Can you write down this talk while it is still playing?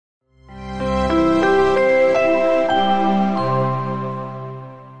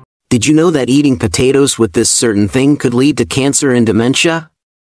Did you know that eating potatoes with this certain thing could lead to cancer and dementia?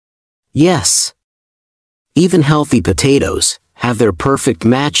 Yes. Even healthy potatoes have their perfect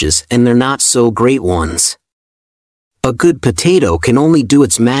matches and their not so great ones. A good potato can only do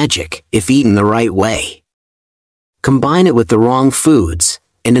its magic if eaten the right way. Combine it with the wrong foods,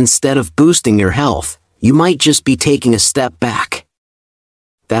 and instead of boosting your health, you might just be taking a step back.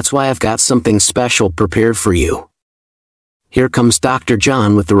 That's why I've got something special prepared for you. Here comes Dr.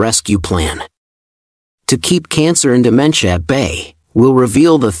 John with the rescue plan. To keep cancer and dementia at bay, we'll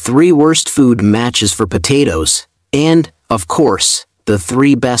reveal the 3 worst food matches for potatoes, and, of course, the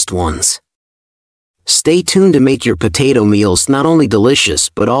 3 best ones. Stay tuned to make your potato meals not only delicious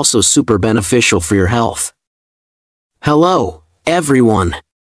but also super beneficial for your health. Hello, everyone.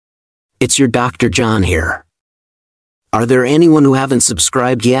 It's your Dr. John here. Are there anyone who haven't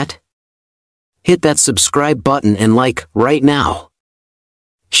subscribed yet? Hit that subscribe button and like right now.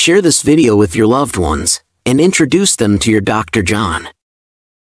 Share this video with your loved ones and introduce them to your Dr. John.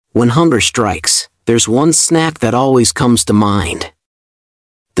 When hunger strikes, there's one snack that always comes to mind.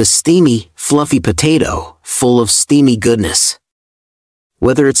 The steamy, fluffy potato, full of steamy goodness.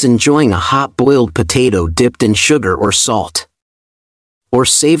 Whether it's enjoying a hot boiled potato dipped in sugar or salt, or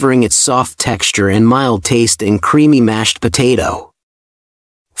savoring its soft texture and mild taste in creamy mashed potato,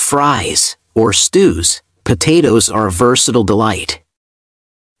 fries, or stews, potatoes are a versatile delight.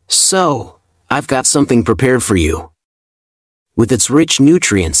 So, I've got something prepared for you. With its rich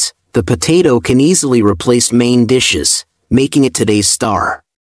nutrients, the potato can easily replace main dishes, making it today's star.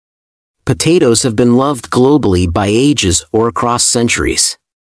 Potatoes have been loved globally by ages or across centuries.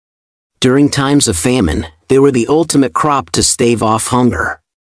 During times of famine, they were the ultimate crop to stave off hunger.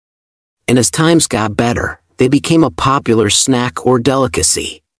 And as times got better, they became a popular snack or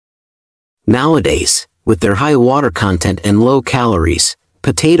delicacy. Nowadays, with their high water content and low calories,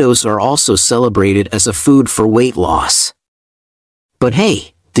 potatoes are also celebrated as a food for weight loss. But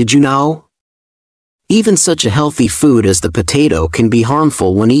hey, did you know? Even such a healthy food as the potato can be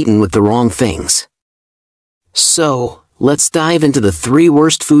harmful when eaten with the wrong things. So, let's dive into the 3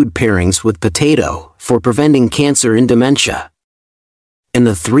 worst food pairings with potato for preventing cancer and dementia. And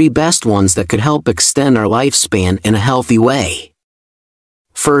the 3 best ones that could help extend our lifespan in a healthy way.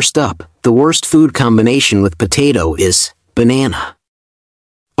 First up, the worst food combination with potato is banana.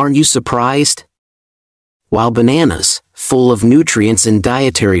 Aren't you surprised? While bananas, full of nutrients and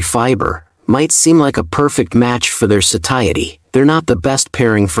dietary fiber, might seem like a perfect match for their satiety, they're not the best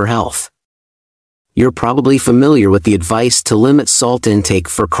pairing for health. You're probably familiar with the advice to limit salt intake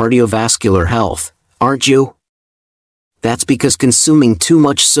for cardiovascular health, aren't you? That's because consuming too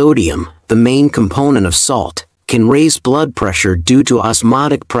much sodium, the main component of salt, can raise blood pressure due to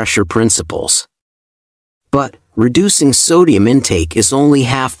osmotic pressure principles. But, reducing sodium intake is only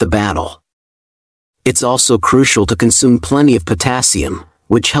half the battle. It's also crucial to consume plenty of potassium,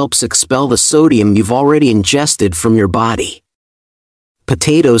 which helps expel the sodium you've already ingested from your body.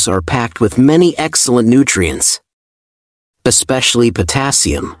 Potatoes are packed with many excellent nutrients, especially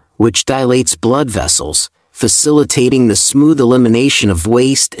potassium, which dilates blood vessels, facilitating the smooth elimination of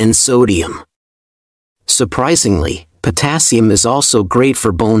waste and sodium. Surprisingly, potassium is also great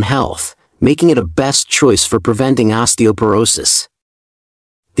for bone health, making it a best choice for preventing osteoporosis.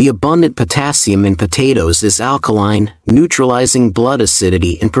 The abundant potassium in potatoes is alkaline, neutralizing blood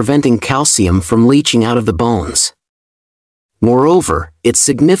acidity and preventing calcium from leaching out of the bones. Moreover, it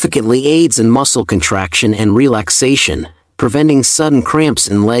significantly aids in muscle contraction and relaxation, preventing sudden cramps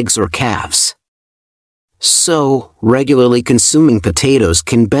in legs or calves. So, regularly consuming potatoes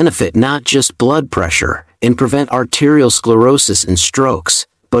can benefit not just blood pressure and prevent arterial sclerosis and strokes,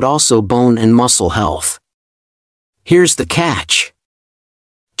 but also bone and muscle health. Here's the catch.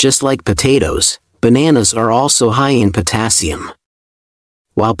 Just like potatoes, bananas are also high in potassium.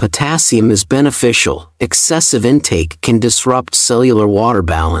 While potassium is beneficial, excessive intake can disrupt cellular water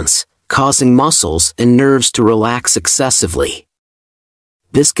balance, causing muscles and nerves to relax excessively.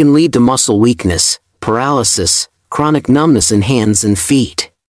 This can lead to muscle weakness, paralysis, chronic numbness in hands and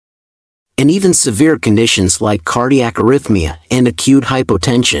feet, and even severe conditions like cardiac arrhythmia and acute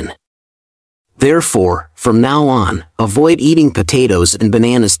hypotension. Therefore, from now on, avoid eating potatoes and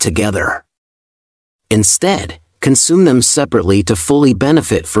bananas together. Instead, consume them separately to fully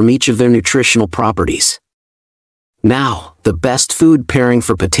benefit from each of their nutritional properties. Now, the best food pairing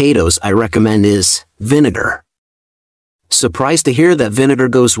for potatoes I recommend is vinegar. Surprised to hear that vinegar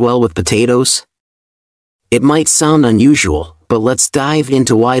goes well with potatoes? It might sound unusual, but let's dive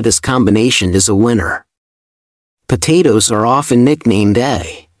into why this combination is a winner. Potatoes are often nicknamed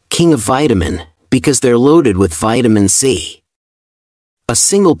a king of vitamin because they're loaded with vitamin C. A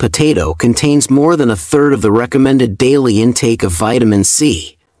single potato contains more than a third of the recommended daily intake of vitamin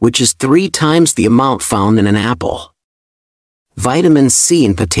C, which is 3 times the amount found in an apple. Vitamin C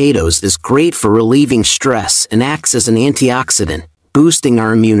in potatoes is great for relieving stress and acts as an antioxidant, boosting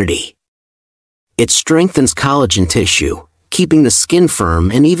our immunity. It strengthens collagen tissue, keeping the skin firm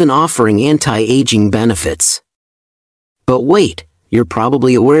and even offering anti-aging benefits. But wait, you're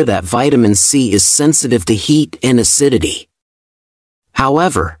probably aware that vitamin C is sensitive to heat and acidity.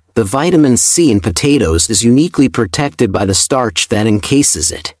 However, the vitamin C in potatoes is uniquely protected by the starch that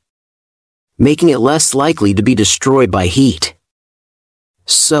encases it, making it less likely to be destroyed by heat.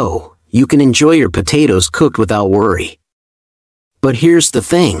 So, you can enjoy your potatoes cooked without worry. But here's the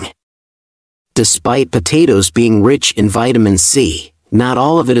thing. Despite potatoes being rich in vitamin C, not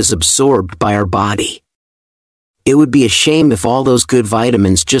all of it is absorbed by our body. It would be a shame if all those good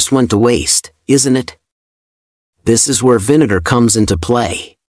vitamins just went to waste, isn't it? This is where vinegar comes into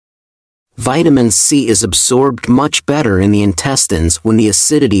play. Vitamin C is absorbed much better in the intestines when the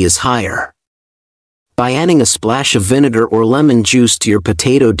acidity is higher. By adding a splash of vinegar or lemon juice to your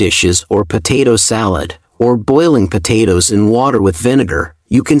potato dishes or potato salad, or boiling potatoes in water with vinegar,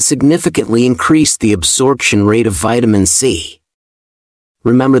 you can significantly increase the absorption rate of vitamin C.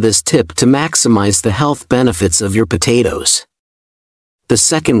 Remember this tip to maximize the health benefits of your potatoes. The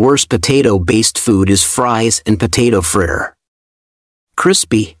second worst potato-based food is fries and potato fritter.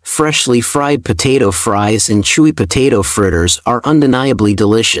 Crispy, freshly fried potato fries and chewy potato fritters are undeniably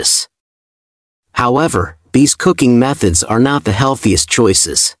delicious. However, these cooking methods are not the healthiest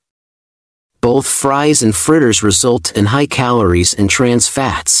choices. Both fries and fritters result in high calories and trans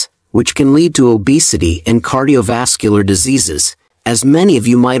fats, which can lead to obesity and cardiovascular diseases, as many of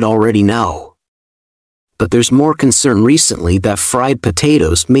you might already know. But there's more concern recently that fried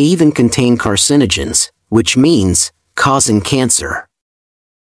potatoes may even contain carcinogens, which means causing cancer.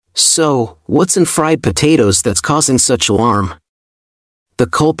 So, what's in fried potatoes that's causing such alarm? The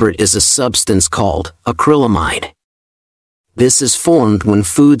culprit is a substance called acrylamide. This is formed when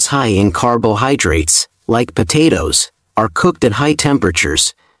foods high in carbohydrates, like potatoes, are cooked at high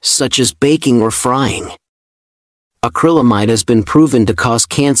temperatures, such as baking or frying. Acrylamide has been proven to cause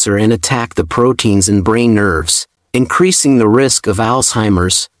cancer and attack the proteins in brain nerves, increasing the risk of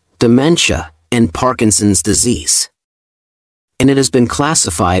Alzheimer's, dementia, and Parkinson's disease. And it has been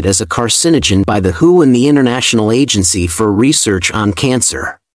classified as a carcinogen by the WHO and the International Agency for Research on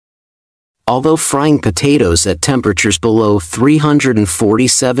Cancer. Although frying potatoes at temperatures below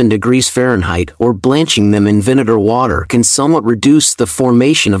 347 degrees Fahrenheit or blanching them in vinegar water can somewhat reduce the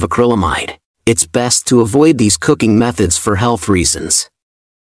formation of acrylamide, it's best to avoid these cooking methods for health reasons.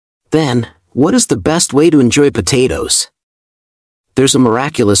 Then, what is the best way to enjoy potatoes? There's a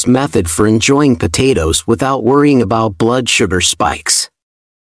miraculous method for enjoying potatoes without worrying about blood sugar spikes.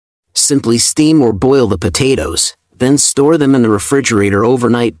 Simply steam or boil the potatoes, then store them in the refrigerator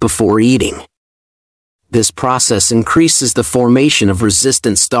overnight before eating. This process increases the formation of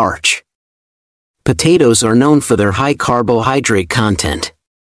resistant starch. Potatoes are known for their high carbohydrate content,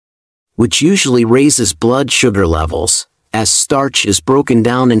 which usually raises blood sugar levels, as starch is broken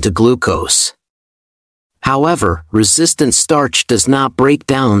down into glucose. However, resistant starch does not break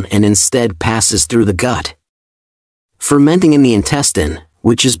down and instead passes through the gut, fermenting in the intestine,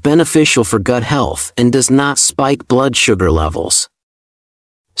 which is beneficial for gut health and does not spike blood sugar levels.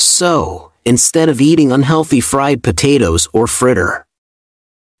 So, instead of eating unhealthy fried potatoes or fritter,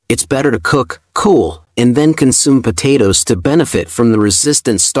 it's better to cook, cool, and then consume potatoes to benefit from the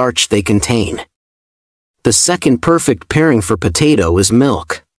resistant starch they contain. The second perfect pairing for potato is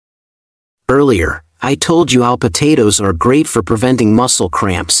milk. Earlier, I told you how potatoes are great for preventing muscle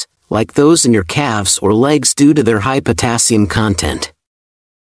cramps, like those in your calves or legs due to their high potassium content.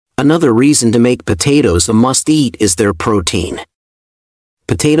 Another reason to make potatoes a must-eat is their protein.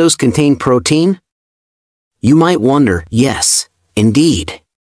 Potatoes contain protein? You might wonder, yes, indeed.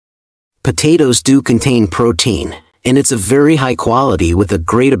 Potatoes do contain protein, and it's of very high quality with a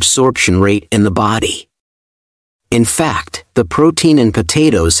great absorption rate in the body. In fact, the protein in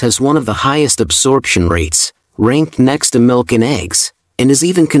potatoes has one of the highest absorption rates, ranked next to milk and eggs, and is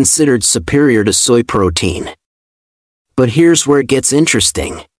even considered superior to soy protein. But here's where it gets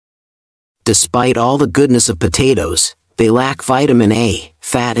interesting. Despite all the goodness of potatoes, they lack vitamin A,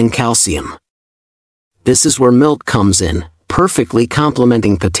 fat and calcium. This is where milk comes in, perfectly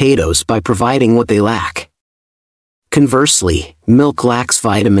complementing potatoes by providing what they lack. Conversely, milk lacks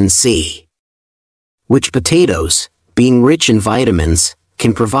vitamin C, which potatoes, being rich in vitamins,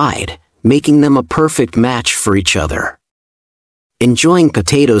 can provide, making them a perfect match for each other. Enjoying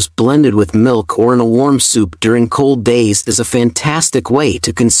potatoes blended with milk or in a warm soup during cold days is a fantastic way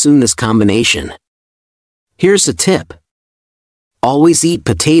to consume this combination. Here's a tip. Always eat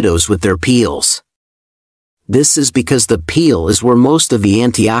potatoes with their peels. This is because the peel is where most of the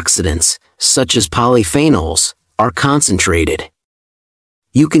antioxidants, such as polyphenols, are concentrated.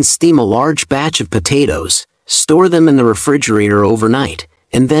 You can steam a large batch of potatoes, store them in the refrigerator overnight,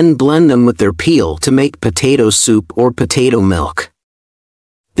 and then blend them with their peel to make potato soup or potato milk.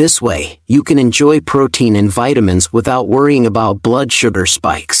 This way, you can enjoy protein and vitamins without worrying about blood sugar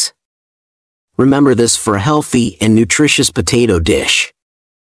spikes. Remember this for a healthy and nutritious potato dish.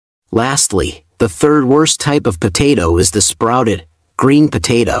 Lastly, the third worst type of potato is the sprouted, green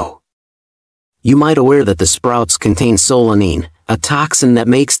potato. You might be aware that the sprouts contain solanine, a toxin that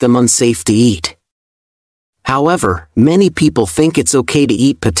makes them unsafe to eat. However, many people think it's okay to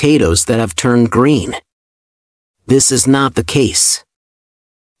eat potatoes that have turned green. This is not the case.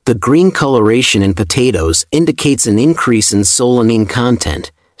 The green coloration in potatoes indicates an increase in solanine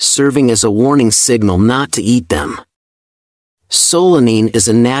content, serving as a warning signal not to eat them. Solanine is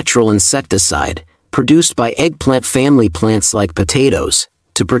a natural insecticide, produced by eggplant family plants like potatoes,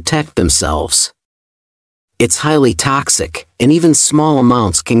 to protect themselves. It's highly toxic, and even small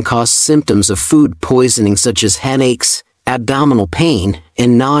amounts can cause symptoms of food poisoning such as headaches, abdominal pain,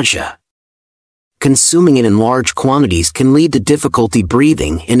 and nausea. Consuming it in large quantities can lead to difficulty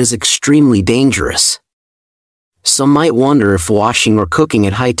breathing and is extremely dangerous. Some might wonder if washing or cooking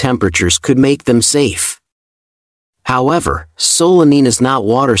at high temperatures could make them safe. However, solanine is not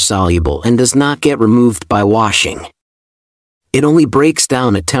water-soluble and does not get removed by washing. It only breaks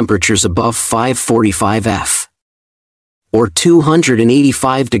down at temperatures above 545 F or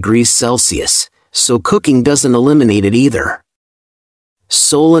 285 degrees Celsius, so cooking doesn't eliminate it either.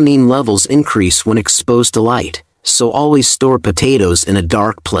 Solanine levels increase when exposed to light, so always store potatoes in a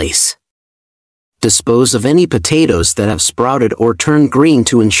dark place. Dispose of any potatoes that have sprouted or turned green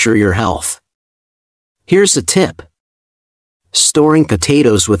to ensure your health. Here's a tip. Storing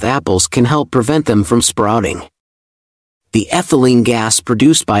potatoes with apples can help prevent them from sprouting. The ethylene gas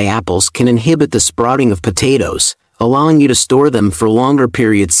produced by apples can inhibit the sprouting of potatoes, allowing you to store them for longer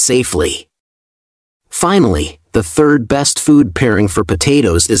periods safely. Finally, the third best food pairing for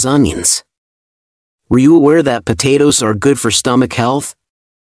potatoes is onions. Were you aware that potatoes are good for stomach health?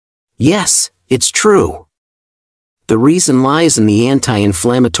 Yes, it's true. The reason lies in the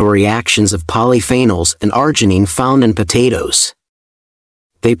anti-inflammatory actions of polyphenols and arginine found in potatoes.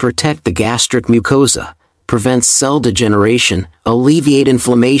 They protect the gastric mucosa, prevent cell degeneration, alleviate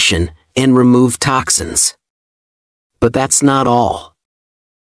inflammation, and remove toxins. But that's not all.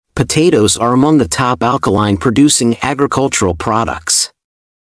 Potatoes are among the top alkaline-producing agricultural products,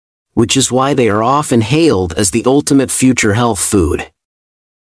 which is why they are often hailed as the ultimate future health food.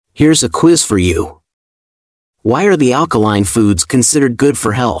 Here's a quiz for you. Why are the alkaline foods considered good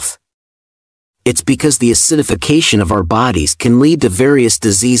for health? It's because the acidification of our bodies can lead to various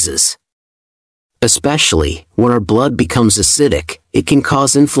diseases. Especially, when our blood becomes acidic, it can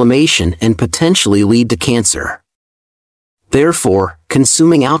cause inflammation and potentially lead to cancer. Therefore,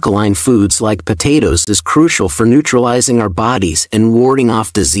 consuming alkaline foods like potatoes is crucial for neutralizing our bodies and warding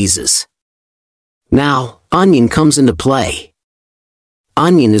off diseases. Now, onion comes into play.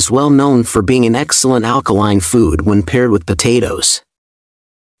 Onion is well known for being an excellent alkaline food when paired with potatoes.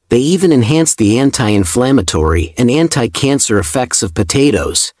 They even enhance the anti-inflammatory and anti-cancer effects of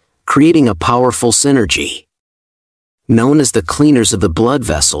potatoes, creating a powerful synergy. Known as the cleaners of the blood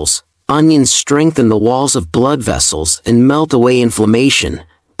vessels, onions strengthen the walls of blood vessels and melt away inflammation,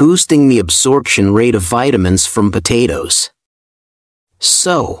 boosting the absorption rate of vitamins from potatoes.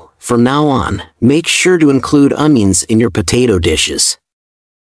 So, from now on, make sure to include onions in your potato dishes.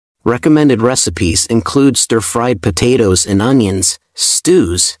 Recommended recipes include stir-fried potatoes and onions,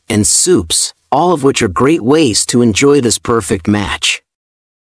 stews, and soups, all of which are great ways to enjoy this perfect match.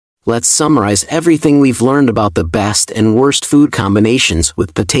 Let's summarize everything we've learned about the best and worst food combinations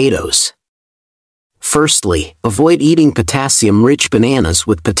with potatoes. Firstly, avoid eating potassium-rich bananas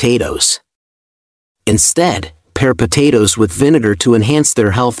with potatoes. Instead, pair potatoes with vinegar to enhance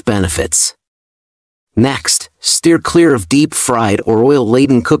their health benefits. Next, steer clear of deep-fried or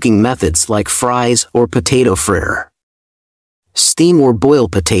oil-laden cooking methods like fries or potato fryer. Steam or boil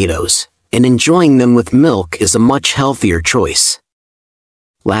potatoes, and enjoying them with milk is a much healthier choice.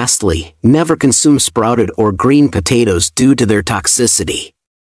 Lastly, never consume sprouted or green potatoes due to their toxicity.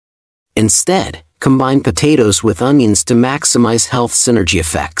 Instead, combine potatoes with onions to maximize health synergy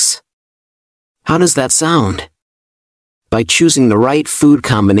effects. How does that sound? By choosing the right food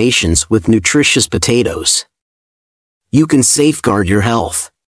combinations with nutritious potatoes. you can safeguard your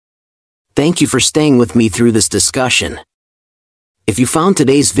health. Thank you for staying with me through this discussion. If you found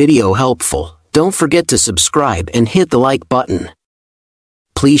today's video helpful, don't forget to subscribe and hit the like button.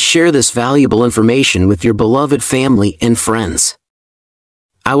 Please share this valuable information with your beloved family and friends.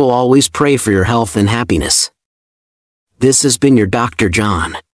 I will always pray for your health and happiness. This has been your Dr.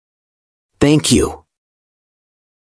 John. Thank you.